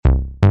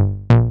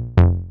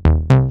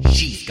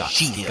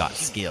She's got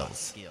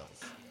skills.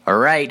 All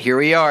right, here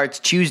we are. It's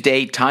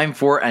Tuesday. Time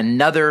for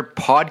another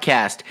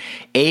podcast.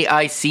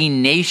 AIC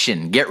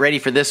Nation, get ready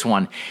for this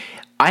one.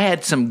 I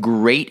had some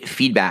great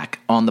feedback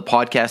on the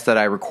podcast that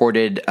I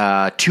recorded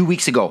 2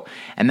 weeks ago,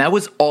 and that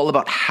was all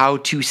about how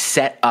to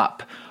set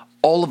up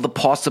all of the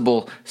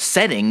possible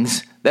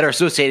settings that are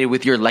associated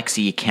with your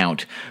Lexi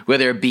account,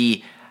 whether it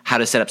be how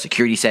to set up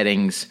security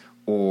settings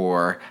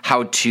or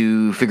how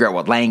to figure out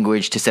what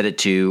language to set it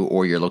to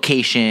or your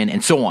location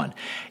and so on.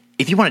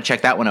 If you want to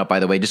check that one out, by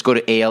the way, just go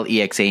to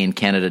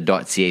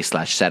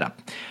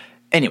alexaincanada.ca/setup.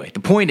 Anyway, the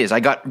point is I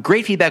got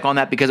great feedback on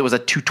that because it was a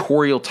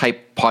tutorial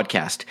type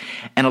podcast.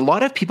 And a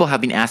lot of people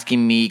have been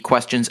asking me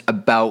questions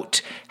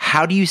about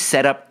how do you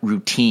set up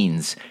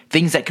routines,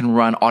 things that can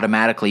run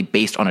automatically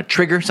based on a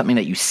trigger, something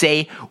that you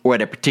say, or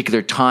at a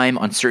particular time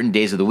on certain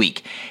days of the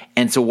week.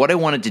 And so what I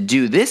wanted to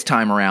do this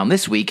time around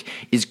this week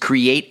is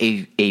create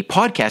a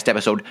podcast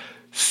episode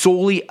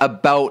solely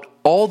about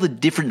all the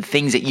different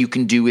things that you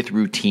can do with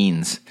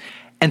routines.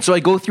 And so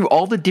I go through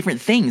all the different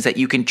things that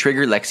you can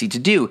trigger Lexi to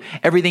do.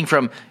 Everything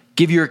from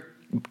give your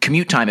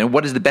commute time and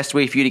what is the best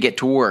way for you to get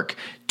to work,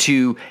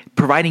 to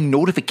providing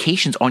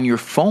notifications on your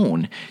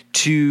phone,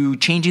 to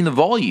changing the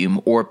volume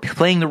or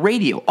playing the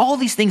radio, all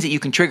these things that you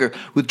can trigger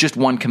with just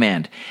one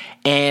command.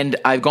 And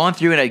I've gone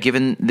through and I've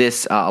given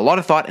this a lot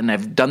of thought, and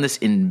I've done this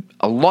in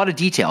a lot of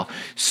detail.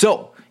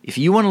 So if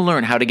you want to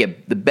learn how to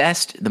get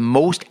the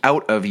most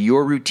out of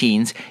your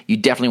routines, you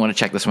definitely want to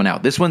check this one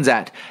out. This one's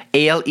at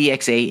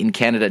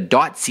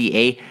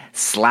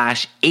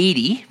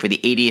alexaincanada.ca/80 for the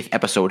 80th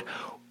episode.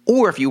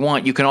 Or if you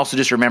want, you can also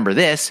just remember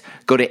this,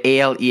 go to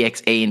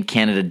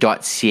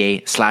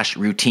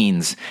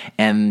alexaincanada.ca/routines,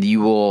 and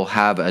you will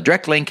have a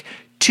direct link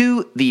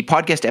to the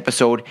podcast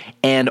episode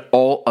and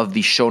all of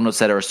the show notes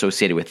that are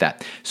associated with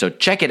that. So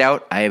check it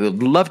out. I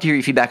would love to hear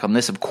your feedback on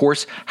this. Of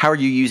course, how are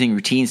you using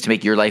routines to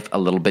make your life a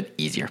little bit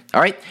easier?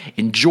 All right,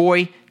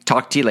 enjoy.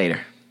 Talk to you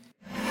later.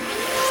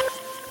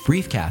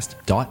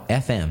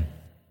 Briefcast.fm